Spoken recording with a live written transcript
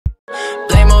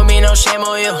no shame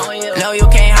on you. No, you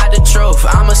can't hide the truth.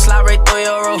 I'ma slide right through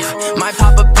your roof. Might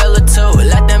pop a pill or two.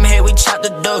 Let them hate, we chop the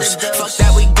deuce. Fuck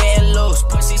that, we getting loose.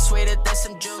 Pussy sweeter than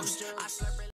some juice.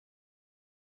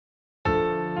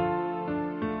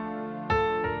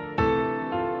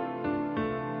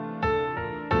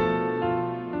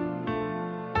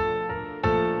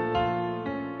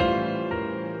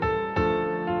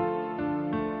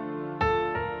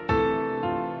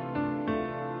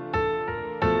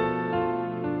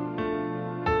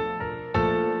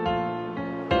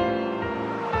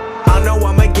 I know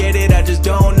I'ma get it, I just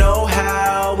don't know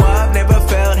how. I've never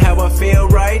felt how I feel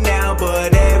right now,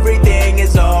 but everything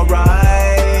is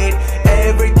alright.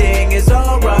 Everything is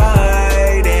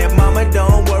alright. And mama,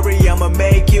 don't worry, I'ma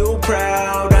make you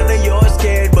proud. I know you're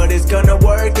scared, but it's gonna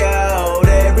work out.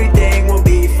 Everything will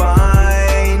be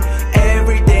fine.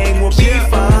 Everything will be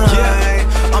fine.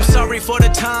 Yeah. I'm sorry for the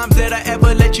times that I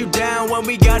ever let you down, when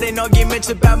we got in arguments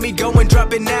about me going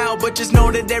dropping out. But just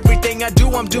know that everything I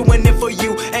do, I'm doing it for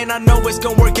you. And I know it's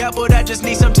gonna work out, but I just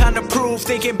need some time to prove.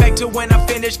 Thinking back to when I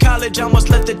finished college, I almost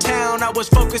left the town. I was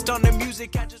focused on the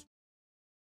music, I just...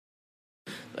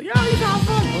 Y'all, you got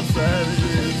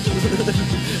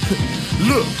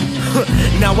Look,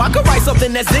 now I could write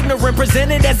something that's ignorant,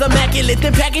 presented as immaculate,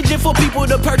 then package it for people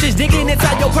to purchase, digging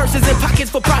inside your purses and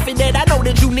pockets for profit that I know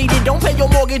that you need it. Don't pay your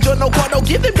mortgage or no car, don't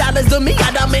give them dollars to me.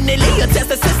 I dominantly attest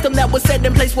the system that was set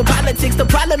in place for politics. The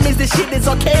problem is this shit is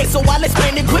archaic, so I'll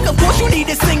explain it quick. Of course you need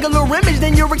a singular image,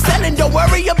 then you're excelling. Don't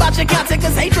worry about your content,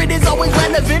 cause hatred is always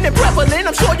relevant and prevalent.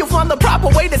 I'm sure you'll find the proper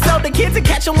way to sell the kids and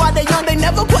catch them while they're young. They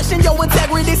never question your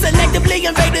integrity, selectively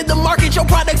invaded the market. Your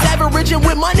product's average and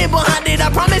with money behind it, I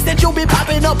promise that you'll be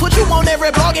popping up. Put you on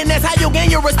every blog and that's how you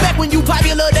gain your respect. When you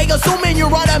popular, they assuming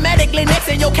you're automatically next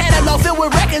in your catalog filled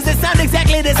with records that sound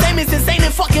exactly the same. It's insane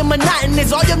and fucking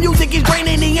monotonous. All your music is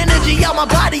draining the energy out my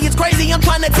body. It's crazy, I'm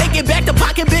trying to take it back to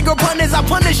pocket bigger punters. I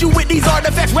punish you with these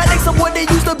artifacts, relics of what they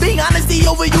used to be. Honesty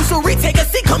over use, so retake a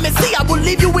seat, come and see. I will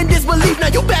leave you in disbelief. Now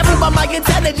you baffled by my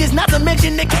intelligence, not to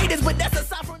mention the cadence, but that's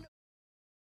aside from...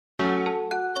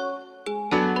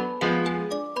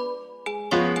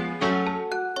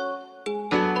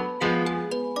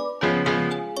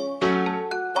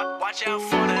 watch out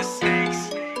for the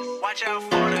snakes. Watch out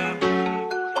for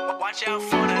the... Watch out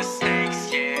for the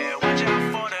snakes. Yeah, watch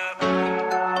out for the...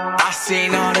 I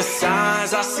seen all the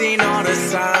signs, I seen all the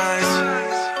signs.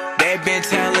 They've been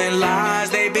telling lies,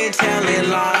 they've been telling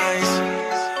lies.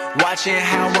 Watching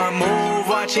how I move,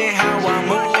 watching how I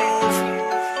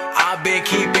move. I've been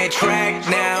keeping track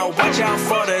now. Watch out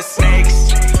for the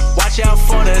snakes. Watch out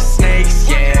for the snakes.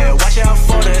 Yeah, watch out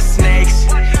for the snakes.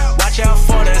 Watch out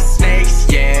for the snakes.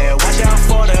 Yeah, watch out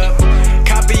for the...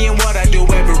 Copying what I do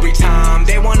every time.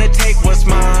 They wanna take what's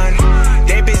mine.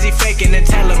 They busy faking and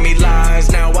telling me lies.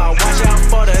 Now I watch out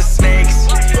for the snakes.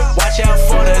 Watch out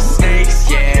for the snakes.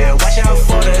 Yeah, watch out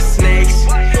for the snakes.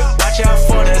 Watch out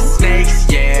for the snakes.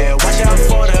 Yeah, watch out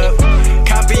for the...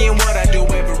 Copying what I do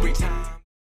every time.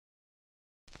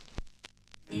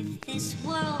 In this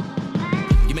world,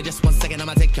 Give me just 1 second,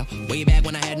 I'ma take you way back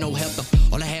when I had no help though.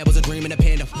 All I had was a dream and a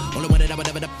pen though. Only one that I would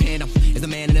ever depend on is the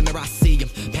man in the mirror, I see him.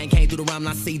 Pain came through the rhyme,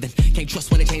 not seething. Can't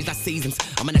trust when it changed our seasons.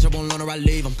 I'm a natural learner, I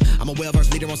leave him. I'm a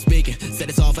well-versed leader on speaking. Said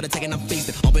it's all for the taking, I'm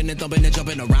feasting. Open and thumping and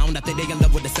jumping around. I think they in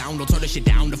love with the sound, don't turn the shit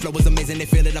down. The flow is amazing, they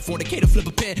feel it. I fornicate to flip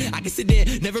a pen. I can sit there,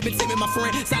 never been timid, my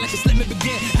friend. Silence just let me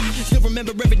begin. I still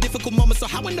remember every difficult moment, so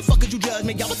how in the fuck could you judge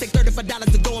me? Y'all would take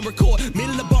 $35 to go and record.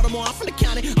 Middle of Baltimore, I'm from the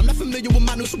county. I'm not familiar with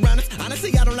my new surroundings.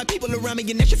 Honestly, I don't like people around me,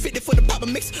 and that shit fit it for the proper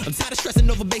mix. I'm tired of stressing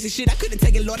over basic shit. I couldn't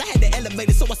take it, Lord. I had to elevate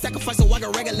it, so I sacrificed so I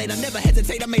can regulate. I never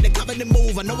hesitate, I made a confident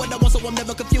move. I know what I want, so I'm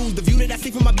never confused. The view that I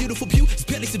see from my beautiful view is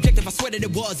purely subjective. I swear that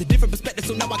it was a different perspective,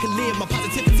 so now I can live. My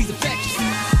positivity's infectious.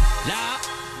 Nah,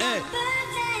 hey,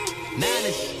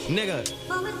 knowledge, nigga.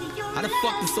 How the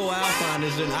fuck did so I find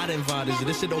this shit? I didn't find this shit.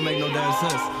 This shit don't make no damn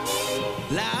sense.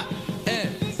 Lie, hey.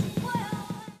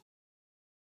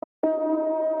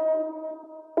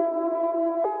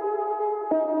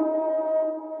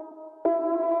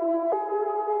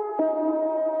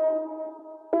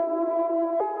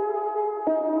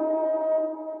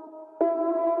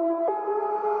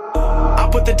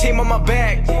 Put the team on my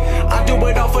back, I do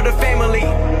it all for the family.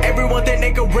 Everyone think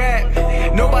they can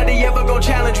rap, nobody ever gon'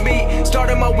 challenge me.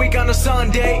 Started my week on a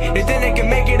Sunday, they think they can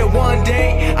make it in one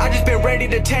day. I just been ready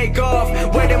to take off,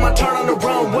 waiting my turn on the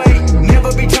runway.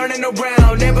 Never be turning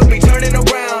around, never be turning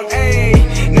around,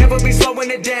 ayy. Never be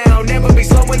slowing it down, never be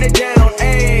slowing it down,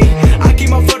 ayy. I keep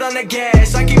my foot on the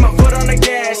gas, I keep my foot on the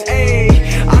gas,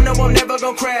 ayy. I know I'm never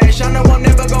gon' crash, I know I'm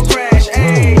never gon' crash,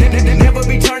 ayy. Never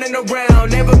be turning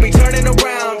around, never be turning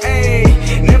around,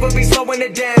 ayy. Never be slowing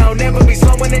slowing it down, never be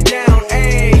slowing it down,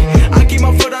 ayy. I keep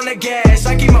my foot on the gas,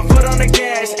 I keep my foot on the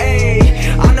gas,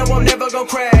 ayy. I know I'm never gonna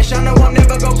crash, I know I'm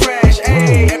never gonna crash,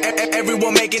 ayy.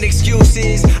 Everyone making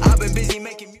excuses, I've been busy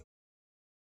making music.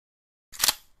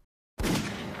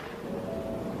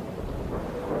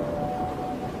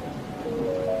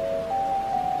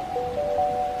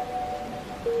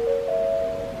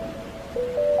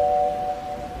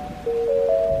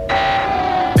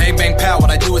 Bang pow, what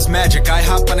I do is magic. I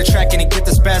hop on the track and get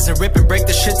the spaz and rip and break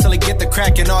the shit till I get the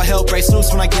crack. And all hell breaks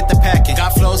loose when I get the packing.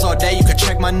 Got flows all day, you can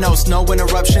check my notes. No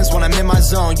interruptions when I'm in my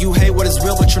zone. You hate what is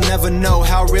real, but you'll never know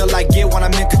how real I get when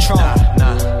I'm in control.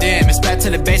 Damn, it's back to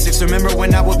the basics. Remember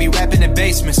when I would be rapping in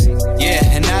basements? Yeah,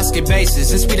 and now I skip bases.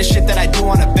 This be the shit that I do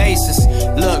on a basis.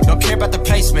 Look, don't care about the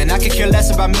placement. I could care less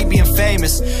about me being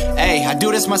famous. Hey, I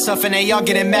do this myself and they all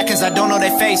getting mad cause I don't know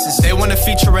their faces. They want a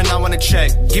feature and I want to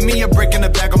check. Give me a brick in the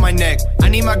back of my neck. I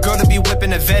need my girl to be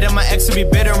whipping a vet and my ex to be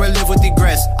bitter and live with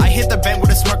regrets. I hit the bank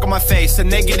with a smirk on my face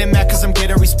and they getting mad cause I'm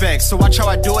getting respect. So watch how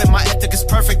I do it, my ethic is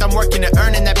perfect. I'm working and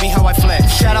earning, that be how I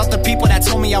flex. Shout out the people that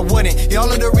told me I wouldn't.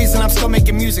 Y'all are the reason I'm still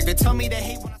making music. They tell me they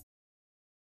hate when I...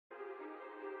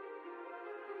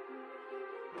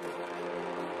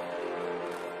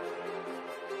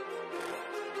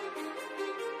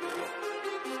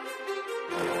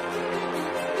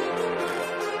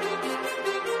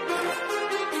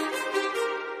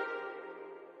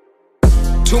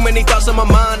 Too many thoughts on my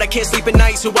mind, I can't sleep at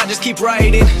night, so I just keep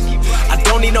writing. I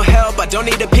don't need no help, I don't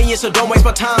need opinions, so don't waste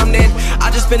my time then.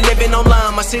 I just been living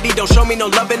online, my city don't show me no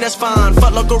love and that's fine.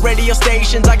 Fuck local radio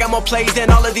stations, I got more plays than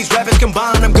all of these rappers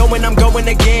combined. I'm going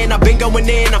again, I've been going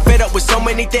in, I'm fed up with so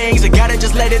many things. I gotta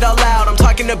just let it all out, I'm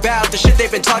talking about the shit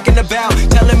they've been talking about.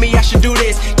 Telling me I should do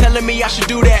this, telling me I should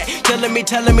do that. Telling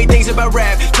me things about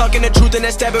rap. Talking the truth and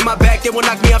that stab in my back, they will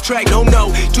knock me off track, no.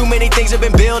 Too many things have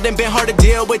been building, been hard to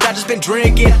deal with, I just been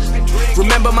drinking.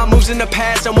 Remember my moves in the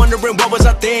past, I'm wondering what was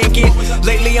I thinking.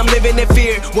 Lately I'm living in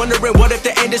fear, wondering what if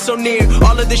the end is so near.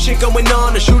 All of this shit going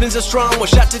on, the shootings are strong. One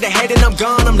shot to the head and I'm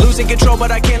gone. I'm losing control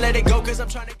but I can't let it go cause I'm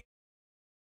trying to...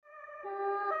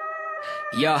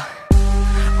 Yeah,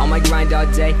 on my grind all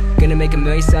day, gonna make $1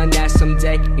 million selling that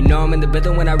someday. You know I'm in the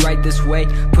building when I write this way.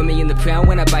 Put me in the pound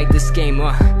when I bite this game,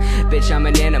 bitch, I'm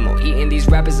an animal. Eating these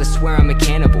rappers, I swear I'm a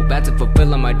cannibal. About to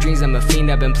fulfill all my dreams, I'm a fiend.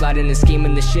 I've been plotting and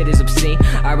scheming, this shit is obscene.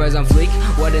 I rise on fleek,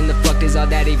 what in the fuck does all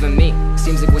that even mean?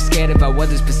 Seems like we're scared of how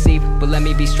others perceive, but let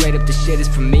me be straight up, this shit is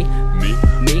for me.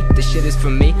 Me, this shit is for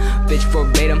me. Bitch,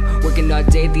 verbatim, working all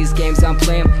day, these games I'm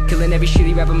playing. Killing every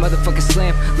shitty rapper, motherfucker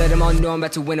slam. Let them all know I'm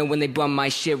about to win it when they bum my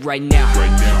shit right now.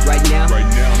 Right now.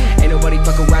 Ain't nobody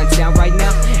fucking around town right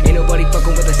now. Ain't nobody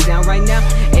fucking with a sound right now.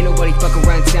 Ain't nobody fucking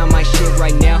around town my shit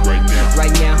right now.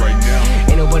 Right now.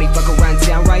 Ain't nobody fucking around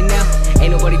town right now.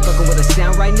 Ain't nobody fucking with a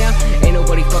sound right now. Ain't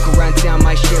nobody fucking around town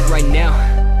my shit right now.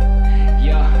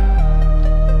 Yeah.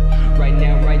 Right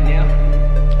now.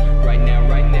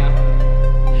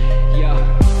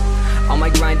 Yeah. On my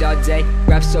grind all day.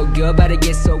 Rap so good, better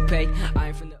get so paid. I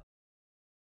ain't from the...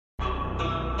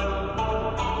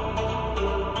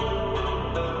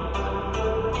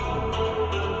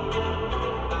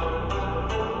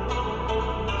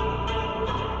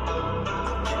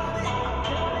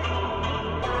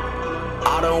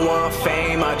 I don't want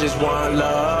fame, I just want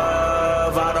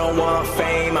love. I don't want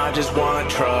fame, I just want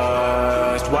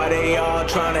trust. Why they all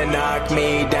tryna knock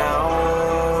me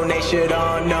down? They should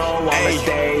all know I'ma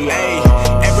stay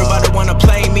up. Everybody wanna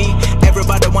play me,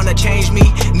 everybody wanna change me.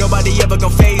 Nobody ever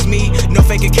gon' faze me. No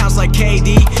fake accounts like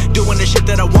KD. Doing the shit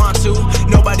that I want to.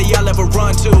 Nobody I'll ever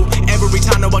run to. Every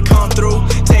time that I come through,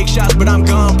 take shots but I'm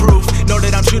gun proof. Know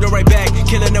that I'm shooting right back.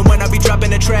 Killing them when I be dropping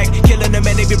the track. Killing them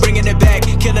and they be bringing it back.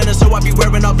 Killing them so I be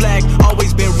wearing all black.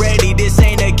 Always been ready, this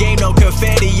ain't a game, no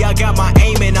confetti. I got my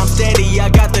aim and I'm steady. I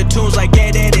got the tunes like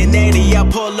Ed and Eddie. I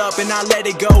pull up and I let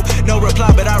it go. No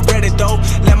reply but I read it though.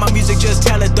 Let my music just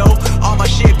tell it though. All my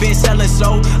shit been selling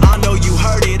so I know you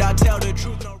heard it, I tell the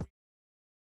truth.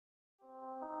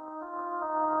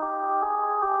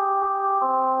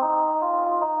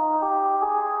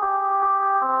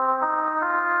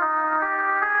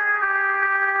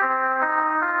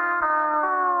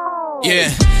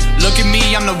 Yeah, look at me,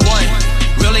 I'm the one.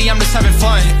 Really, I'm just having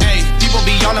fun. Ayy, people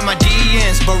be all in my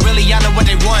DMs, but really, I know what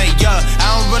they want. Yeah,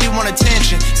 I don't really want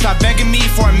attention. Stop begging me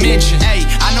for a mention. Ayy,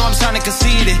 I know I'm sounding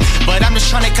conceited, but I'm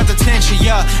just trying to cut the tension.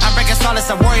 Yeah, I'm breaking solace,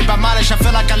 I worry about mileage. I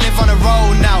feel like I live on the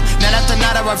road now. Night after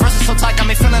night, I reverse it so tight, got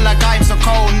me feeling like I am so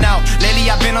cold now. Lately,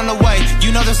 I've been on the way. You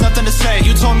know there's nothing something to say.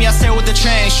 You told me I stay with the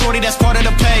change, shorty, that's part of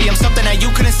the pay. I'm something that you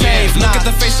couldn't save. Look at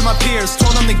the face of my peers,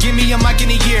 told them to give me a mic in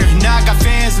a year. Now I got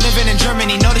fans living in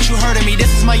Germany, know that you heard of me,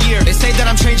 this is my year. They say that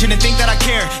I'm changing and think that I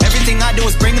care. Everything I do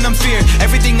is bringing them fear.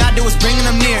 Everything I do is bringing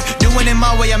them near. Doing it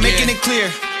my way, I'm making it clear.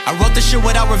 I wrote this shit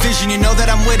without revision, you know that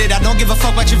I'm with it. I don't give a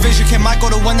fuck about your vision, can Michael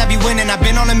the one that be winning. I've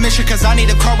been on a mission cause I need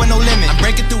a car with no limit. I'm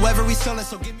breaking through every ceiling,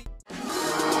 so give me